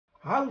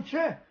好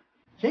吃，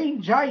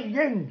请再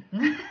见。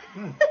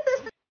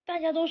大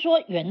家都说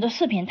圆的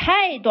视频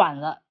太短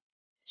了，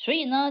所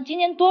以呢，今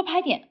天多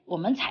拍点我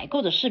们采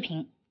购的视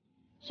频，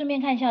顺便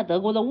看一下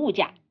德国的物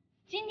价。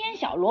今天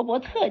小萝卜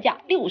特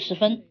价60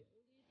分，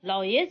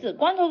老爷子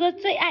光头哥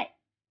最爱，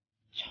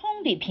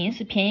葱比平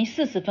时便宜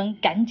40分，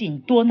赶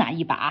紧多拿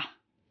一把。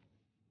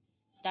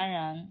当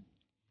然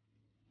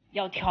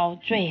要挑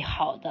最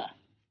好的。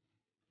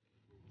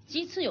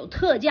鸡翅有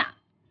特价，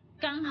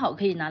刚好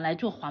可以拿来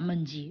做黄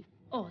焖鸡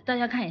哦。大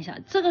家看一下，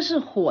这个是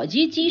火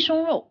鸡鸡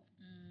胸肉，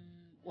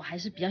我还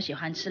是比较喜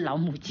欢吃老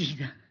母鸡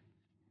的。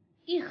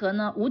一盒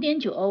呢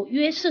5.9欧，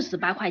约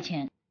48块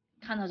钱。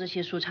看到这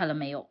些蔬菜了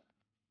没有？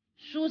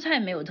蔬菜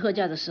没有特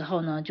价的时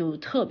候呢，就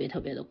特别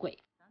的贵。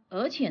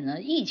而且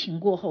呢，疫情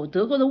过后，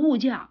德国的物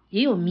价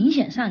也有明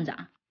显上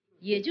涨。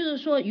也就是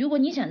说，如果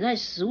你想在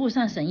食物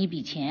上省一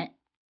笔钱，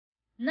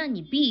那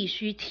你必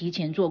须提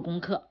前做功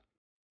课。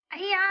哎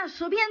呀，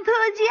薯片特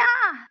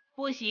价！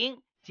不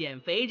行，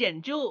减肥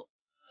忍住，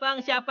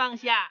放下。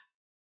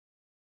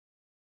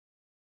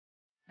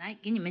来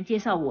给你们介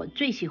绍我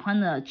最喜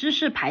欢的芝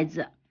士牌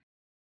子。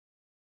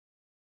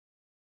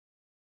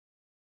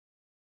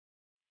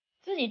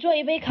自己做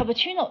一杯卡布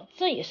奇诺，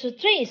这也是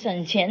最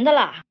省钱的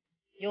啦。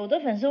有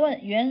的粉丝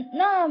问，原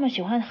那么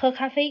喜欢喝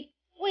咖啡，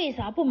为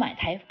啥不买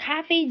台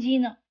咖啡机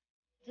呢？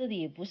这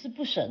里不是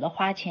不舍得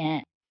花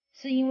钱，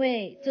是因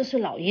为这是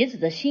老爷子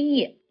的心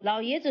意。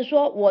老爷子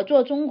说我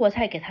做中国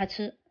菜给他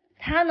吃，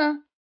他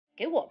呢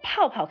给我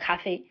泡咖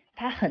啡，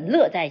他很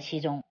乐在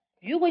其中。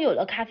如果有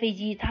了咖啡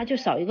机，他就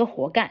少一个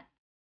活干，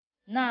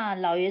那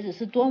老爷子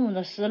是多么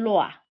的失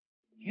落啊！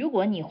如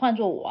果你换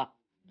做我，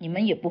你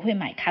们也不会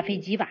买咖啡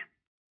机吧？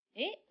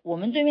我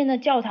们对面的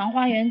教堂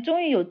花园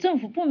终于有政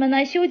府部门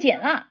来修剪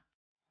了，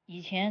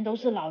以前都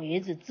是老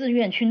爷子自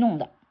愿去弄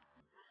的。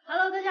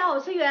Hello， 大家好，我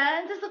是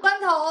圆，这是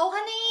光头，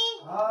欢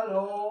迎。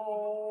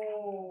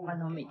Hello， 光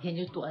头每天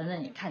就躲在那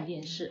里看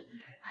电视，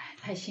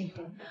太幸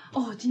福了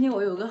哦！今天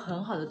我有个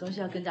很好的东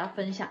西要跟大家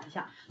分享一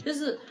下，就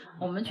是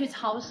我们去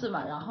超市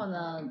嘛，然后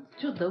呢，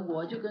就德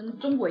国就跟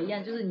中国一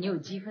样，就是你有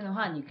积分的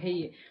话，你可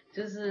以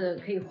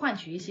换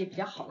取一些比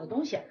较好的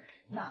东西。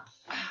那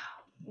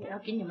我要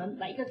给你们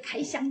来一个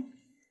开箱，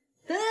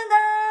噔噔，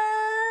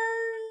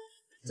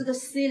这个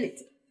Sealet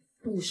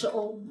 50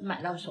欧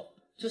买到手，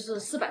就是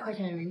400块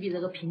钱人民币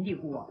这个平底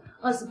锅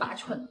，28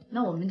寸。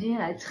那我们今天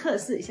来测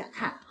试一下，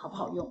看好不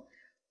好用。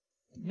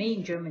Made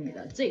in Germany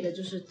的，这个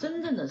就是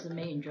真正的是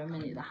Made in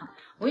Germany 的哈。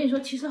我跟你说，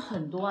其实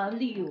很多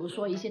例如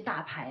说一些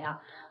大牌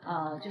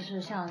啊，就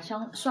是像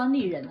双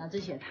立人啊这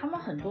些，他们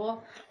很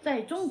多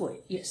在中国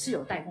也是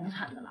有代工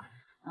厂的啦，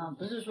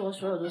不是说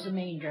所有都是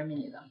Made in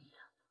Germany 的。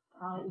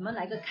我们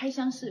来个开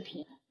箱视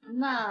频。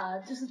那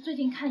就是最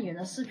近看圆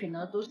的视频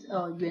呢，都是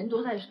圆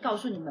都在告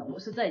诉你们我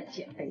是在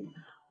减肥。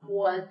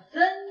我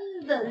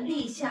真的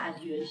立下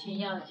决心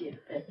要减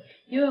肥，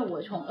因为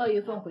我从2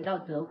月份回到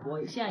德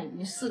国，现在已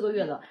经4个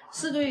月了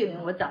，4个月里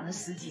面我长了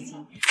10几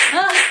斤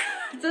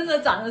真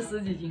的长了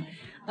10几斤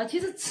其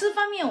实吃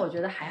方面我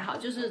觉得还好，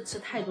就是吃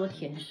太多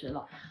甜食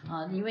了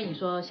因为你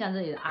说像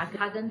这里的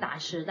哈根达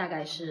斯大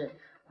概是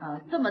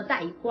这么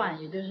大一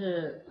罐，也就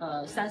是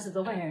30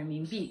多块钱人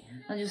民币，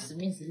那就死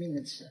命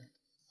的吃。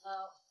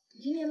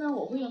今天呢，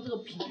我会用这个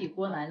平底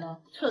锅来呢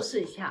测试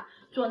一下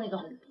做那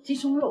个鸡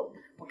胸肉，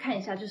我看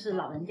一下就是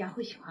老人家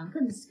会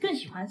更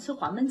喜欢吃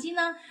黄焖鸡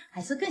呢，还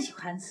是更喜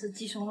欢吃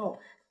鸡胸肉？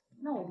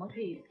那我们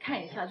可以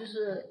看一下，就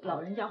是老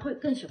人家会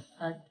更喜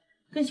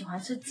欢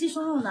吃鸡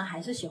胸肉呢，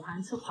还是喜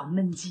欢吃黄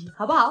焖鸡，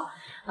好不好？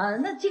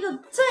那这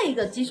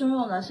个鸡胸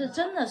肉呢，是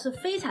真的是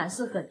非常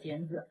适合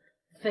减脂，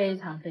非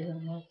常好。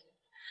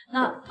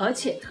那而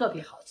且特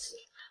别好吃。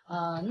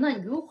那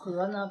如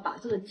何呢把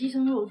这个鸡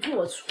胸肉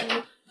做出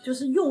就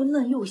是又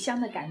嫩又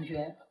香的感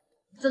觉？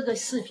这个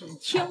视频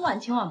千万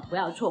不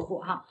要错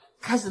过哈！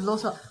开始啰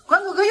嗦，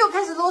关主哥又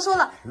开始啰嗦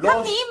了。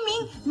他明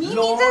明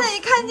在那里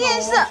看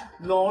电视。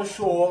North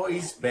Shore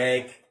is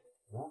back.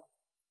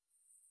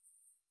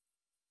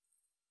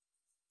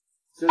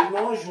 The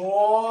North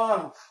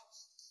Shore.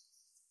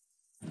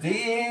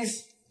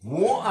 This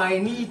more I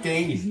need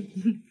day.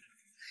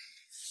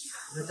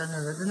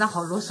 真的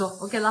好啰嗦。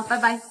OK 了，拜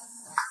拜。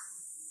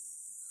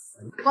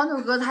光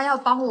头哥他要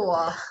帮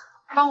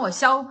我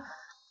削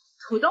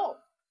土豆。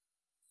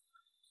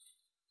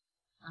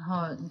然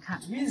后你看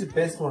Really the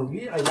best one.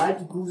 I like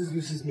to do this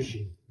with this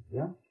machine.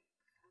 Yeah?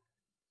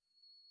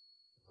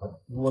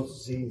 But you want to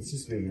see it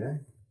this way, yeah?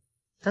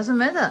 Doesn't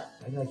matter.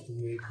 I like to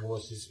make more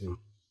this way.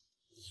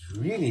 It's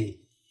really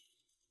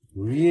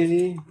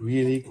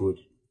good.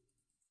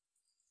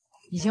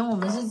 以前我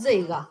们是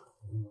这个。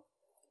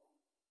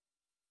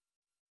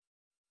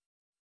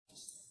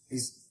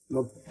It's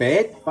not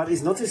bad, but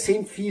it's not the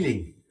same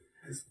feeling.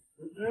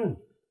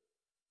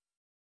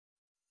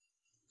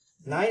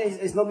 No,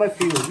 it's not my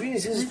favorite. Really,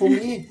 this is for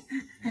me.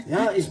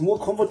 Yeah, it's more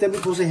comfortable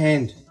for the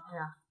hand.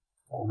 Yeah.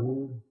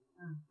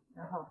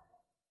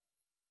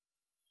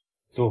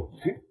 So,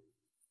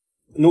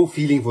 no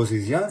feeling for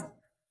this, yeah?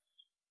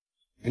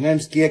 When I'm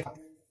scared,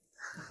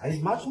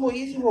 it's much more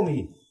easy for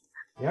me.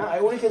 Yeah, I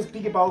only can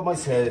speak about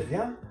myself,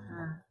 yeah?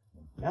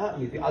 Yeah,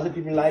 maybe other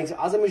people like the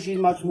other machine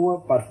much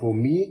more, but for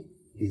me,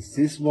 it's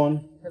this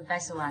one. The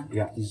best one.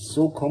 Yeah, it's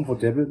so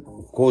comfortable.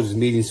 Of course, it's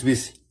made in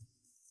Swiss.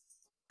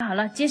 好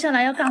了，接下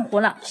来要干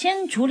活了，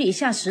先处理一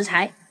下食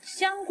材。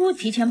香菇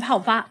提前泡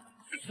发，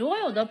所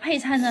有的配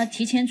菜呢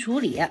提前处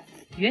理。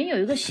原有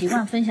一个习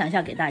惯分享一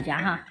下给大家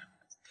哈，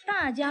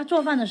大家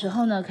做饭的时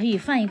候呢，可以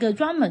放一个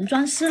专门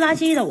装湿垃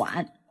圾的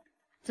碗，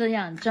这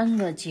样真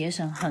的节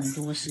省很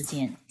多时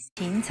间。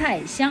芹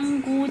菜、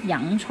香菇、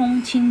洋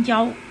葱、青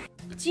椒，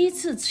鸡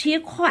翅切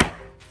块，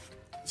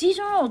鸡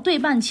胸肉对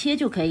半切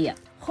就可以。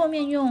后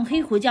面用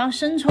黑胡椒、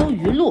生抽、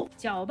鱼露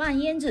搅拌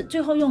腌制，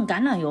最后用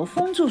橄榄油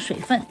封住水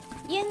分，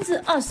腌制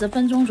20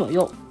分钟左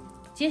右。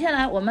接下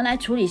来我们来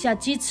处理一下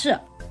鸡翅，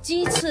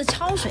鸡翅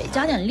焯水，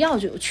加点料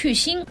酒去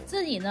腥。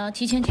这里呢，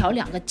提前调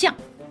2个酱，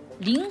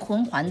灵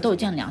魂黄豆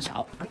酱2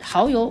勺，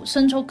蚝油、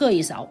生抽各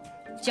1勺，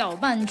搅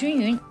拌均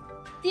匀。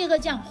第2个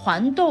酱，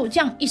黄豆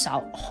酱1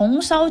勺，红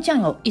烧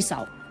酱油1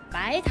勺，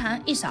白糖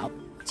1勺，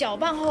搅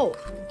拌后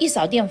1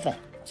勺淀粉，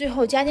最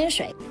后加点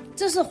水。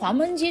这是黄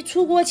焖鸡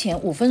出锅前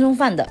5分钟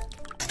放的，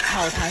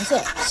炒糖色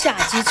下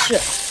鸡翅，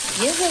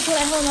颜色出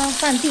来后呢，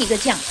放第1个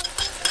酱，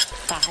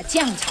把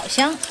酱炒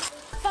香，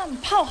放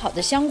泡好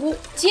的香菇，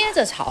接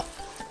着炒，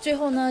最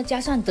后呢加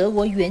上德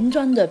国原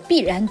装的必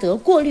然得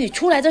过滤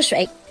出来的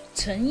水，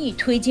诚意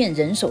推荐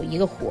人手1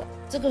个壶，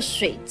这个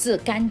水质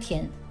甘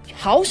甜，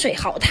好水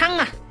好汤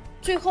啊！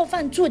最后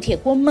放铸铁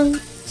锅焖，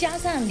加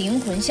上灵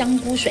魂香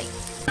菇水，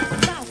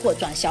大火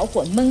转小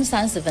火焖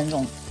30分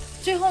钟。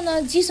最后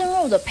呢，鸡胸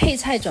肉的配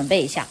菜准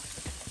备一下，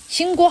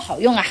新锅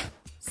好用啊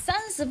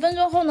！30分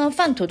钟后呢，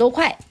放土豆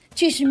块，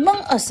继续焖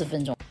20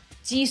分钟。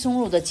鸡胸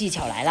肉的技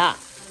巧来了，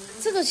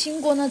这个新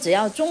锅呢，只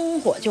要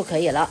中火就可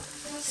以了。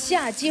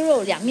下鸡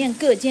肉两面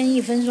各煎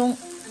1分钟，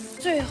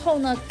最后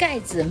呢，盖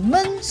子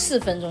焖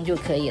4分钟就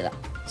可以了。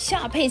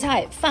下配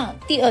菜，放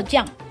第2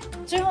酱，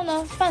最后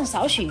呢，放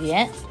少许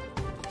盐，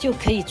就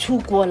可以出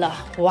锅了。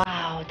哇，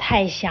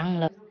太香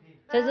了！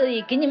在这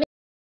里给你们。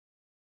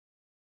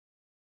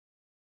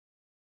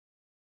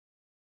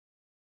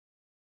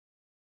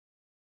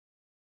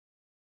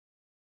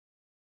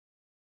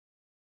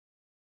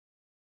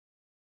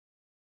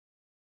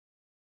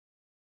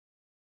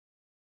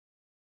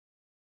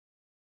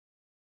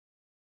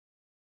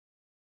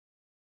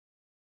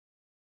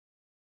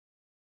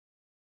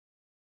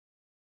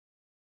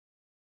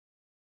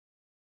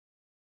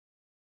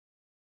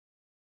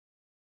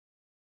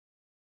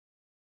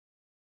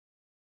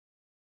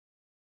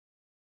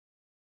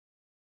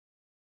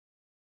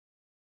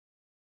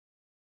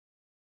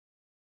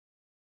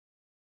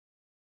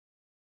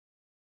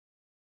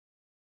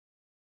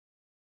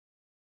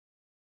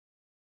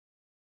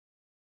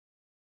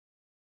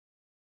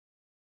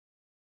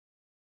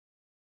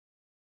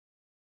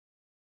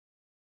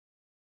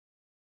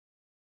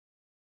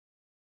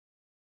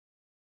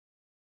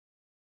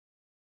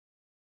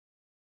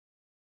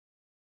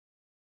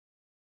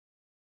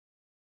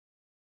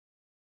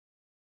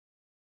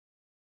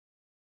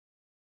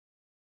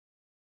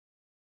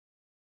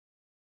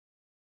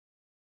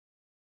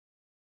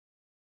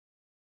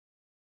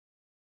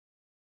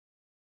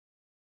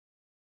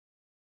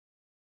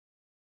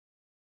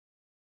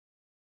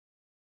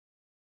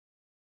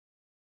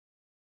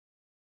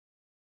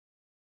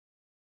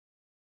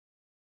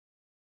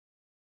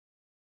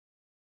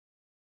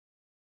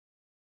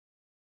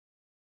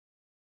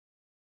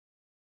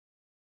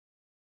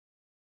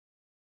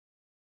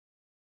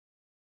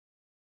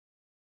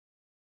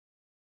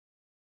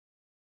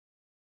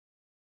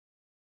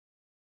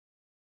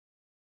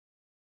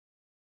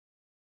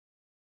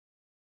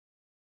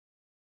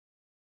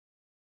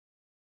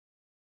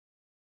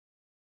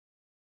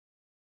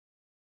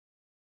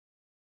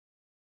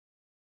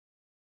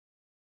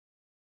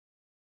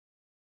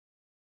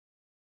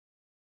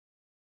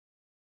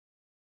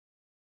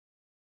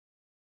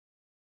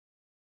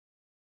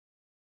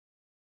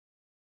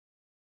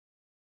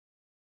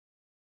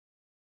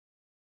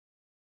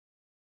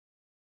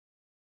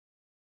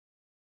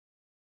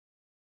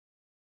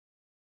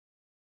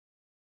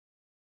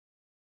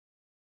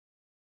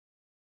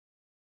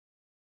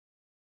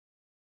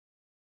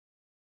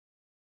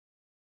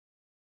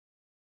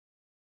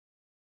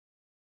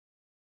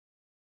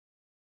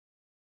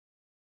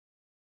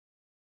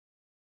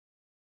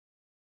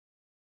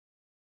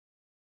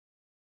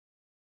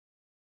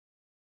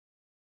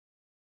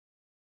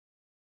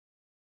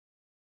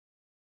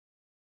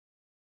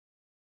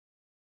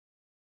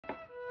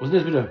Was ist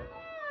das bitte?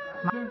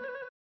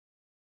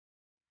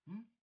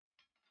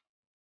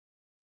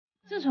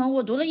 自从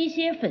我读了一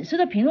些粉丝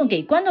的评论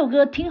给光头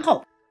哥听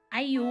后，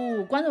哎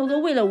呦，光头哥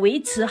为了维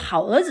持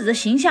好儿子的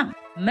形象，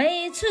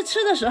每次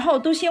吃的时候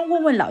都先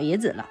问问老爷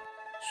子了，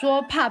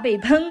说怕被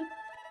喷。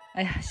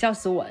哎呀，笑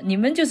死我！你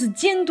们就是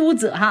监督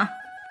者哈。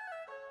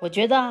我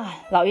觉得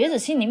老爷子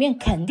心里面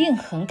肯定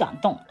很感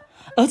动，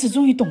儿子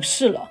终于懂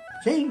事了。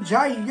10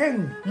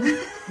 Zeichen.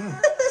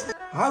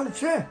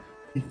 Hause,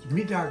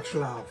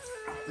 Mittagsschlaf.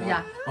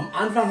 Ja. Am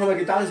Anfang haben wir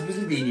gedacht, es ist ein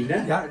bisschen wenig,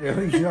 ne? Ja,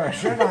 ich war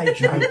schon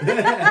einschalten.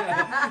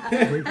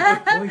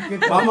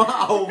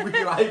 Mama auch, mit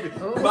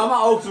Mama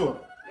auch so.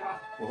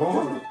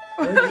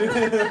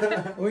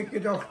 We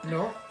could have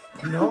no,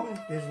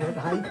 is not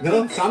high.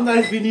 No,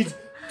 sometimes we need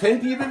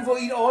 10 people for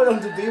it all,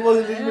 and today was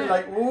a little bit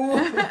like, oh.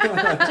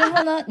 最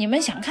后呢，你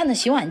们想看的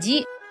洗碗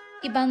机，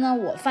一般呢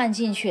我放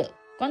进去了，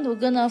光头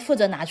哥呢负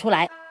责拿出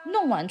来。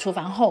弄完厨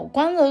房后，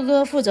光头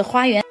哥负责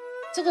花园。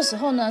这个时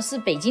候呢是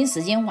北京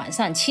时间晚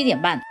上7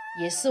点半，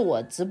也是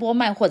我直播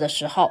卖货的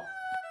时候。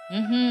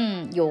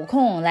有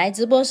空来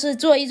直播室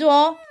坐一坐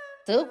哦，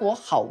德国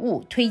好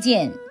物推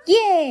荐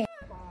耶！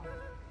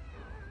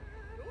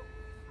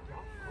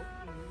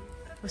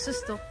我是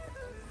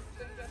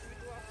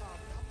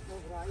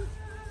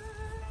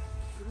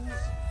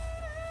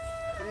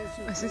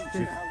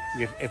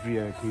stop。Yes,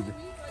 every kid.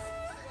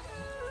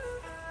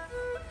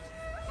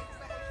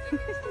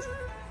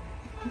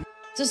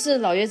 这是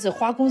老爷子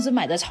花公司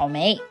买的草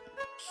莓，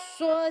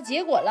说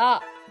结果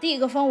了，第一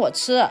个分我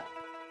吃，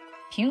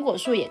蘋果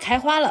樹也開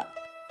花了。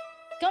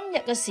今日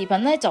嘅視頻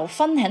呢就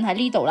分享喺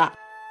呢度啦，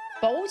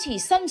保持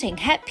心情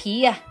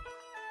happy 啊！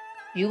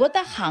如果得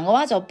閒嘅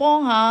話就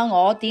幫下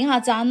我點下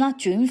讚啦，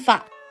轉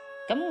發，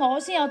咁我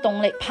先有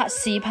動力拍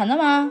視頻啊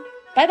嘛，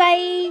拜拜。